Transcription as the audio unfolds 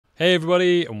Hey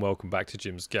everybody, and welcome back to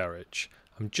Jim's Garage.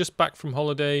 I'm just back from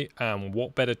holiday, and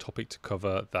what better topic to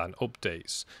cover than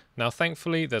updates. Now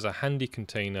thankfully there's a handy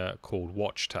container called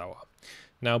Watchtower.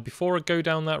 Now before I go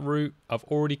down that route, I've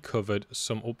already covered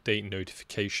some update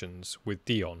notifications with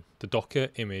Dion, the Docker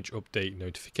image update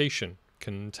notification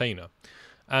container.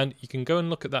 And you can go and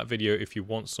look at that video if you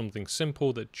want something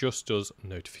simple that just does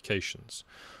notifications.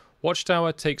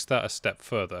 Watchtower takes that a step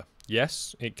further.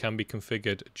 Yes, it can be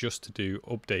configured just to do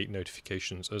update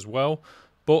notifications as well,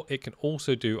 but it can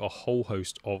also do a whole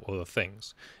host of other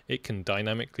things. It can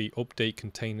dynamically update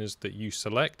containers that you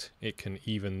select. It can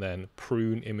even then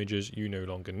prune images you no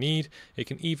longer need. It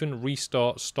can even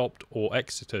restart stopped or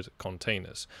exited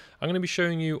containers. I'm going to be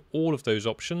showing you all of those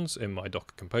options in my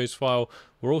Docker Compose file.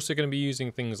 We're also going to be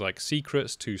using things like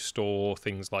secrets to store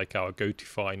things like our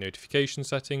Gotify notification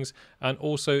settings, and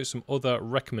also some other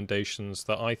recommendations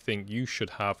that I think you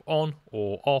should have on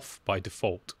or off by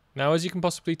default. Now, as you can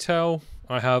possibly tell,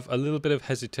 I have a little bit of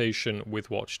hesitation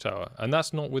with Watchtower, and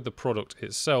that's not with the product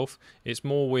itself, it's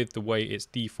more with the way its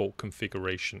default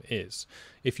configuration is.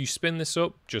 If you spin this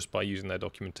up just by using their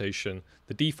documentation,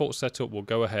 the default setup will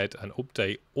go ahead and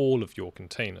update all of your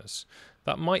containers.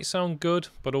 That might sound good,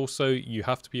 but also you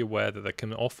have to be aware that there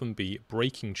can often be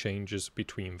breaking changes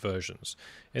between versions.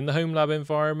 In the home lab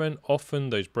environment, often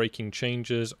those breaking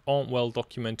changes aren't well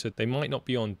documented. They might not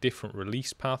be on different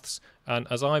release paths, and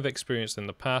as I've experienced in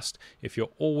the past, if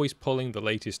you're always pulling the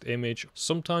latest image,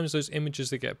 sometimes those images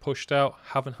that get pushed out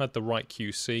haven't had the right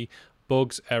QC.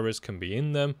 Bugs, errors can be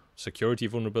in them, security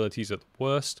vulnerabilities at the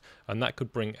worst, and that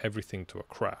could bring everything to a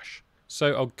crash.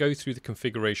 So I'll go through the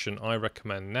configuration I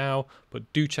recommend now,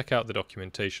 but do check out the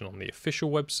documentation on the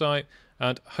official website,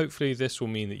 and hopefully this will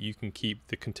mean that you can keep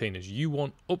the containers you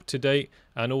want up to date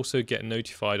and also get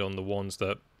notified on the ones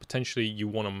that potentially you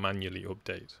want to manually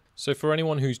update. So for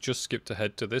anyone who's just skipped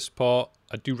ahead to this part,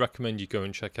 I do recommend you go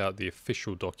and check out the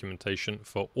official documentation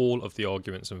for all of the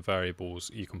arguments and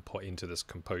variables you can put into this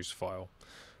compose file.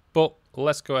 But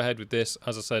let's go ahead with this.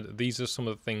 As I said, these are some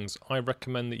of the things I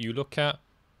recommend that you look at,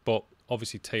 but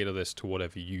obviously tailor this to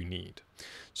whatever you need.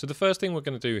 So the first thing we're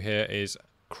going to do here is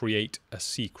create a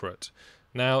secret.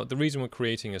 Now the reason we're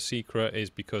creating a secret is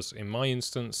because in my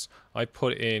instance I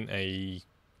put in a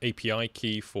API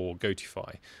key for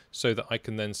Gotify so that I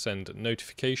can then send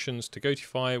notifications to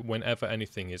Gotify whenever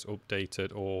anything is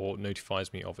updated or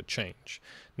notifies me of a change.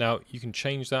 Now you can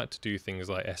change that to do things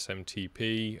like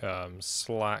SMTP,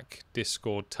 Slack,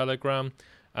 Discord, Telegram,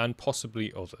 and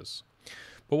possibly others.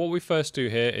 But what we first do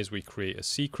here is we create a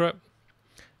secret.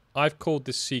 I've called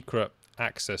this secret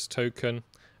access token,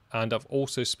 and I've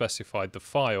also specified the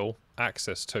file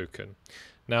access token.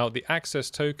 Now the access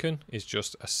token is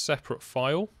just a separate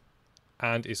file,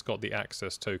 and it's got the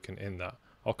access token in that.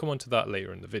 I'll come on to that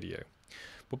later in the video.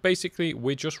 But basically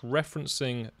we're just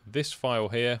referencing this file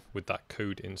here with that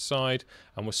code inside,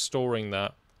 and we're storing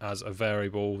that as a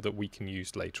variable that we can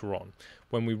use later on.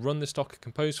 When we run this Docker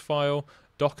Compose file,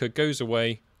 Docker goes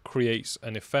away, creates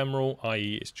an ephemeral,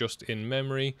 i.e. it's just in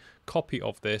memory, copy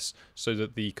of this so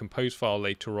that the Compose file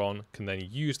later on can then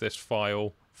use this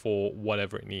file for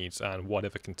whatever it needs and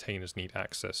whatever containers need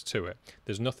access to it.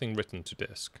 There's nothing written to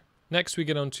disk. Next we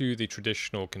get onto the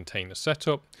traditional container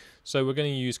setup. So we're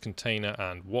going to use container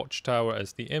and Watchtower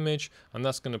as the image, and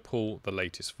that's going to pull the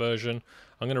latest version.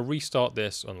 I'm going to restart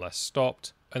this unless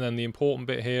stopped. And then the important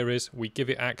bit here is we give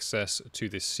it access to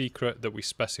this secret that we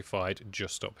specified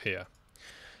just up here.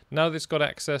 Now that it's got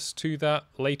access to that,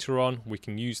 later on we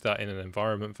can use that in an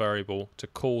environment variable to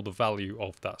call the value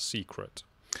of that secret.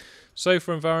 So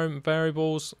for environment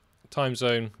variables, time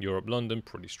zone, Europe, London,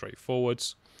 pretty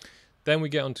straightforwards. Then we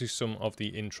get onto some of the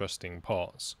interesting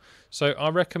parts. So I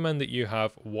recommend that you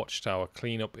have Watchtower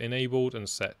cleanup enabled and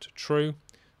set to true.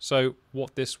 So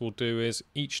what this will do is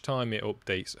each time it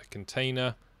updates a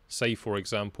container, say for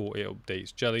example it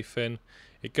updates Jellyfin,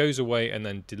 it goes away and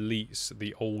then deletes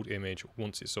the old image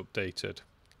once it's updated.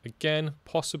 Again,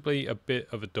 possibly a bit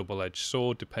of a double-edged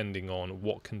sword depending on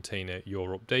what container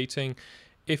you're updating.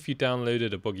 If you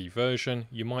downloaded a buggy version,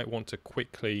 you might want to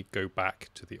quickly go back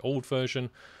to the old version.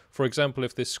 For example,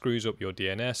 if this screws up your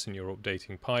DNS and you're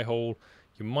updating Pi-hole,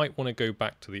 you might want to go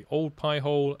back to the old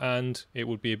Pi-hole, and it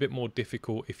would be a bit more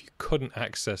difficult if you couldn't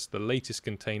access the latest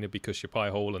container because your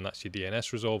Pi-hole, and that's your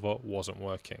DNS resolver, wasn't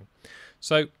working.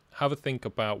 So have a think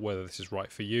about whether this is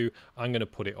right for you. I'm going to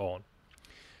put it on.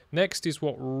 Next is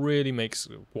what really makes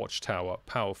Watchtower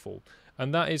powerful,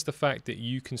 and that is the fact that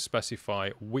you can specify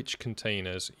which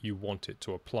containers you want it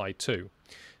to apply to.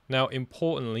 Now,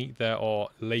 importantly, there are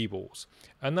labels,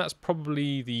 and that's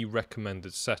probably the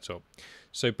recommended setup.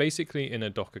 So basically in a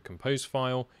Docker Compose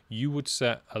file, you would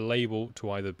set a label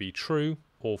to either be true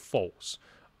or false,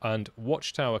 and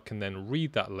Watchtower can then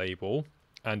read that label,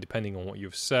 and depending on what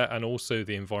you've set and also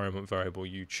the environment variable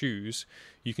you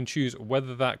can choose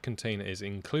whether that container is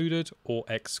included or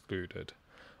excluded.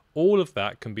 All of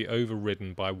that can be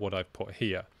overridden by what I've put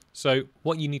here. So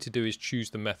what you need to do is choose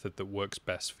the method that works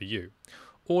best for you.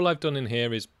 All I've done in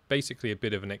here is basically a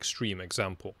bit of an extreme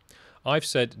example. I've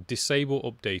said disable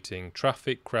updating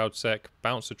traffic, CrowdSec,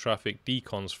 bouncer traffic,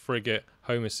 decons, frigate,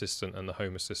 Home Assistant, and the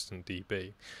Home Assistant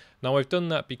DB. Now I've done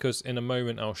that because in a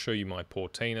moment I'll show you my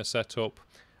Portainer setup,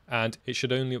 and it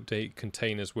should only update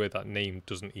containers where that name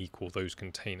doesn't equal those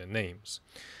container names.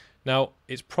 Now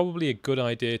it's probably a good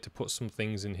idea to put some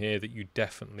things in here that you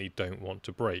definitely don't want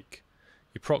to break.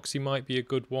 Your proxy might be a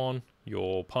good one,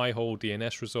 your Pi-hole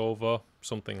DNS resolver,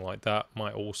 something like that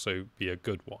might also be a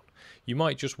good one. You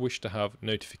might just wish to have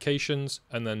notifications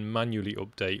and then manually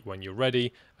update when you're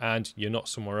ready and you're not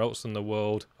somewhere else in the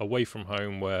world, away from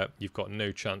home, where you've got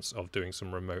no chance of doing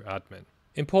some remote admin.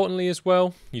 Importantly as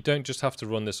well, you don't just have to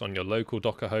run this on your local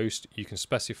Docker host, you can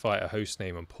specify a host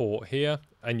name and port here,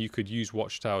 and you could use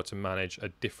Watchtower to manage a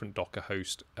different Docker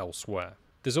host elsewhere.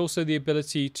 There's also the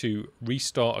ability to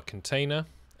restart a container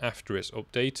after it's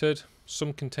updated.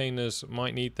 Some containers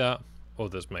might need that,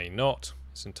 others may not.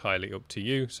 It's entirely up to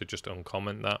you, so just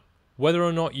uncomment that. Whether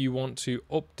or not you want to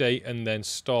update and then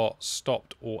start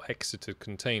stopped or exited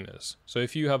containers. So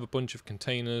if you have a bunch of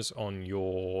containers on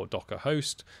your Docker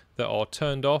host that are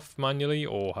turned off manually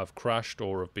or have crashed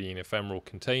or have been ephemeral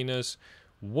containers,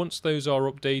 once those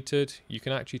are updated, you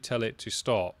can actually tell it to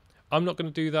start. I'm not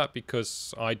going to do that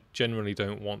because I generally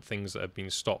don't want things that have been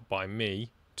stopped by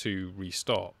me to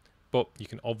restart. But you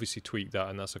can obviously tweak that,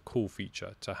 and that's a cool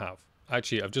feature to have.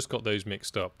 Actually, I've just got those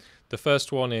mixed up. The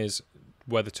first one is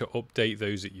whether to update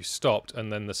those that you stopped,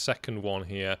 and then the second one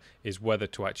here is whether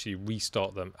to actually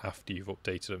restart them after you've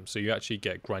updated them. So you actually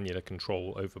get granular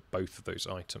control over both of those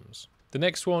items. The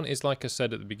next one is, like I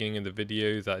said at the beginning of the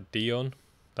video, that Dion,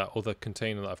 that other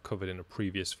container that I've covered in a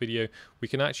previous video. We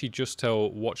can actually just tell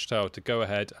Watchtower to go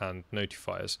ahead and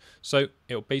notify us. So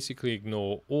it'll basically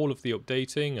ignore all of the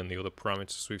updating and the other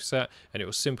parameters we've set, and it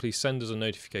will simply send us a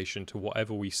notification to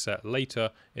whatever we set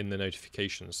later in the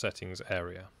notification settings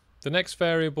area. The next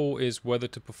variable is whether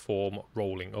to perform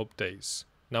rolling updates.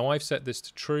 Now I've set this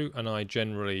to true, and I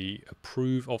generally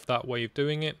approve of that way of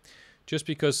doing it, just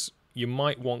because you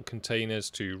might want containers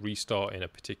to restart in a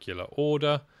particular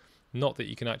order. Not that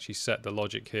you can actually set the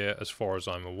logic here as far as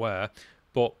I'm aware,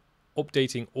 but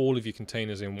updating all of your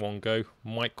containers in one go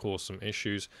might cause some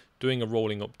issues. Doing a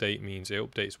rolling update means it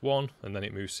updates one and then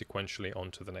it moves sequentially on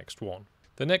to the next one.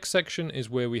 The next section is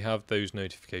where we have those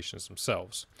notifications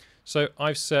themselves. So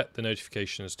I've set the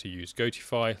notifications to use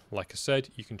Gotify. Like I said,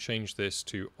 you can change this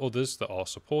to others that are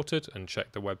supported and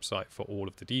check the website for all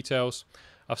of the details.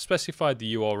 I've specified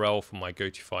the URL for my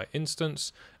Gotify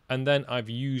instance, and then I've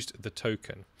used the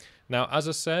token. Now, as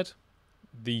I said,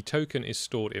 the token is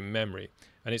stored in memory,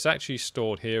 and it's actually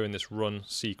stored here in this run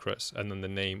secrets and then the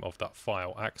name of that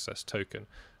file access token.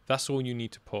 That's all you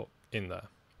need to put in there.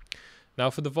 Now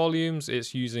for the volumes,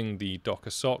 it's using the Docker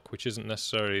sock, which isn't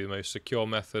necessarily the most secure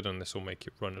method, and this will make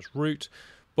it run as root,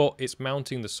 but it's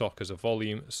mounting the sock as a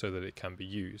volume so that it can be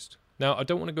used. Now, I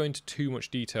don't want to go into too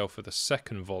much detail for the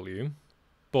second volume,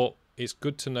 but it's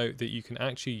good to note that you can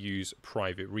actually use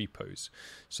private repos.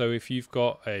 So if you've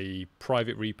got a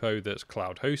private repo that's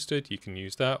cloud hosted, you can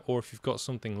use that, or if you've got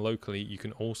something locally, you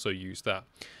can also use that.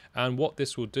 And what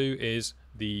this will do is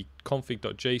the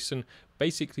config.json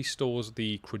basically stores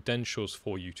the credentials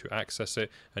for you to access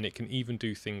it, and it can even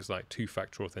do things like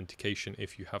two-factor authentication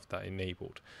if you have that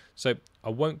enabled. So I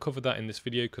won't cover that in this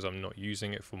video because I'm not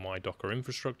using it for my Docker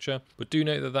infrastructure, but do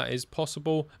note that that is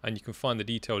possible, and you can find the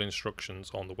detailed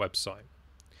instructions on the website.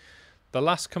 The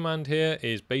last command here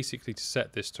is basically to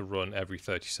set this to run every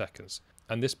 30 seconds,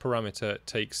 and this parameter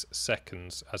takes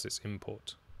seconds as its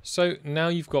input. So now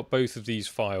you've got both of these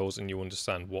files and you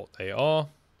understand what they are,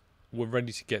 we're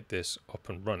ready to get this up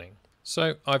and running.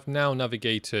 So I've now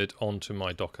navigated onto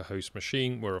my Docker host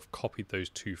machine where I've copied those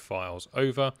two files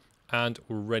over, and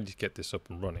we're ready to get this up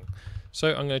and running. So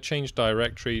I'm going to change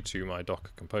directory to my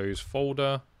Docker Compose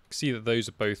folder. See that those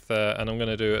are both there, and I'm going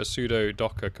to do a sudo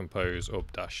docker compose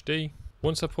up-d.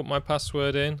 Once I put my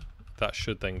password in, that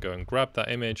should then go and grab that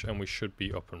image and we should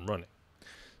be up and running.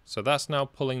 So that's now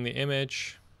pulling the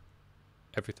image.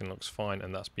 Everything looks fine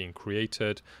and that's being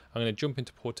created. I'm going to jump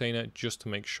into Portainer just to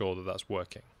make sure that that's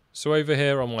working. So over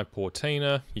here on my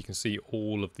Portainer, you can see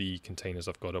all of the containers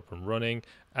I've got up and running,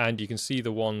 and you can see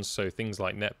the ones, so things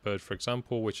like Netbird, for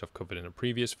example, which I've covered in a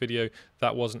previous video,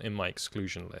 that wasn't in my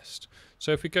exclusion list.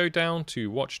 So if we go down to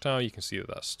Watchtower, you can see that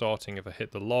that's starting. If I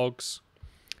hit the logs,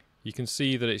 you can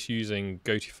see that it's using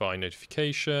Gotify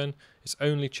notification. It's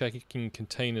only checking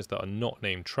containers that are not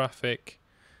named traffic.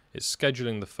 It's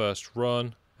scheduling the first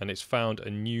run, and it's found a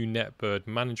new Netbird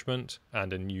management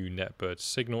and a new Netbird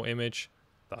signal image.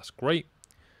 That's great.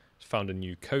 It's found a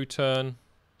new co-turn.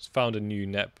 It's found a new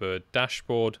Netbird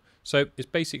dashboard. So it's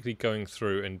basically going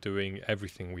through and doing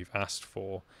everything we've asked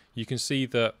for. You can see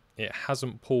that it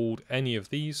hasn't pulled any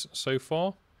of these so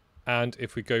far. And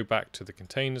if we go back to the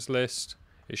containers list,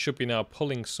 it should be now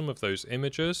pulling some of those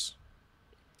images.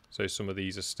 So some of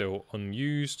these are still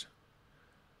unused.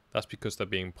 That's because they're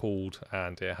being pulled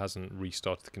and it hasn't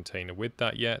restarted the container with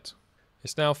that yet.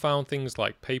 It's now found things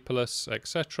like paperless,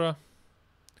 etc.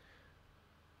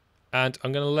 And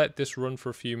I'm going to let this run for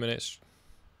a few minutes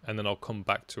and then I'll come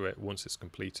back to it once it's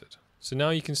completed. So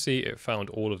now you can see it found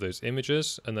all of those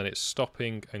images and then it's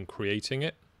stopping and creating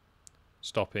it,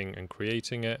 stopping and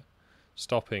creating it,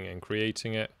 stopping and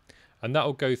creating it. And that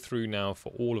will go through now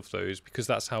for all of those because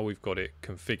that's how we've got it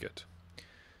configured.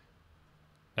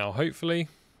 Now hopefully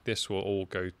this will all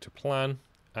go to plan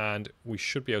and we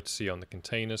should be able to see on the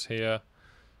containers here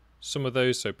some of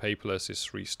those. So paperless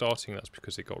is restarting, that's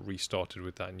because it got restarted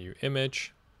with that new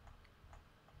image.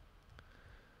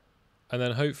 And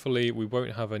then hopefully we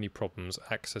won't have any problems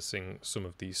accessing some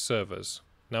of these servers.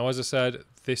 Now as I said,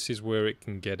 this is where it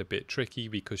can get a bit tricky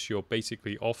because you're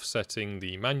basically offsetting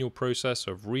the manual process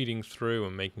of reading through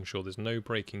and making sure there's no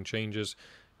breaking changes.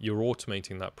 You're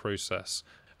automating that process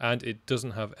and it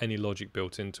doesn't have any logic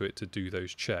built into it to do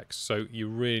those checks. So you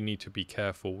really need to be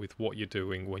careful with what you're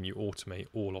doing when you automate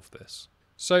all of this.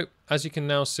 So as you can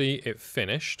now see, it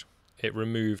finished. It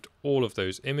removed all of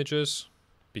those images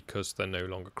because they're no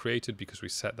longer created because we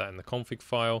set that in the config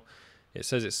file. It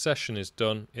says its session is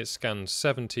done. It scanned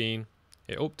 17,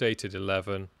 it updated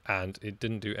 11, and it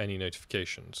didn't do any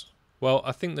notifications. Well,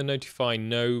 I think the notify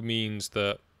no means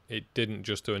that it didn't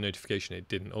just do a notification, it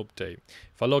didn't update.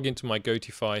 If I log into my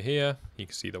Gotify here, you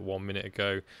can see that 1 minute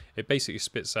ago, it basically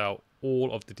spits out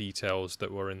all of the details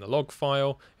that were in the log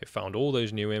file. It found all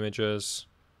those new images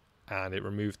and it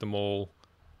removed them all,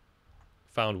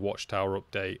 found Watchtower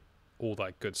update, all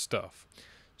that good stuff.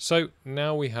 So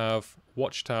now we have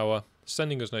Watchtower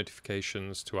sending us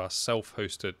notifications to our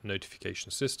self-hosted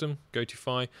notification system,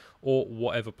 Gotify, or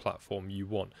whatever platform you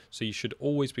want. So you should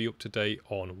always be up to date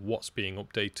on what's being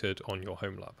updated on your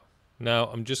home lab. Now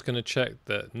I'm just going to check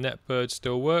that Netbird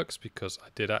still works because I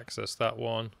did access that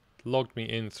one, logged me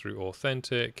in through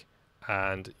Authentic,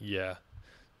 and yeah,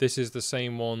 this is the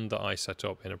same one that I set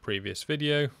up in a previous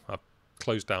video. I've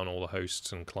closed down all the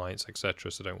hosts and clients, etc.,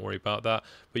 so don't worry about that.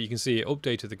 But you can see it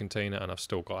updated the container and I've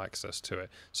still got access to it.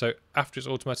 So after it's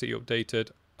automatically updated,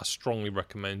 I strongly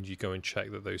recommend you go and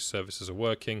check that those services are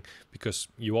working because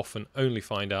you often only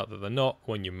find out that they're not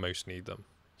when you most need them.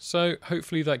 So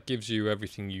hopefully that gives you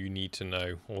everything you need to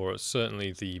know, or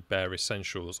certainly the bare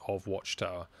essentials of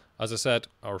Watchtower. As I said,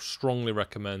 I strongly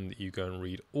recommend that you go and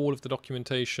read all of the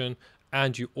documentation,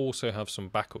 and you also have some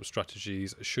backup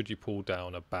strategies should you pull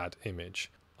down a bad image,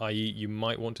 i.e. you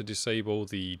might want to disable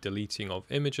the deleting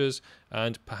of images,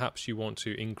 and perhaps you want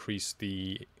to increase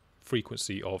the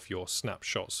frequency of your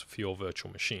snapshots for your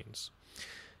virtual machines.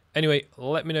 Anyway,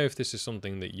 let me know if this is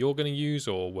something that you're going to use,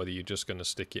 or whether you're just going to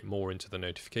stick it more into the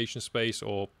notification space,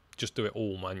 or just do it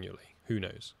all manually. Who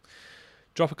knows?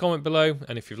 Drop a comment below,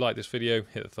 and if you've liked this video,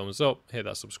 hit the thumbs up, hit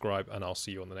that subscribe, and I'll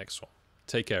see you on the next one.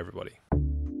 Take care, everybody.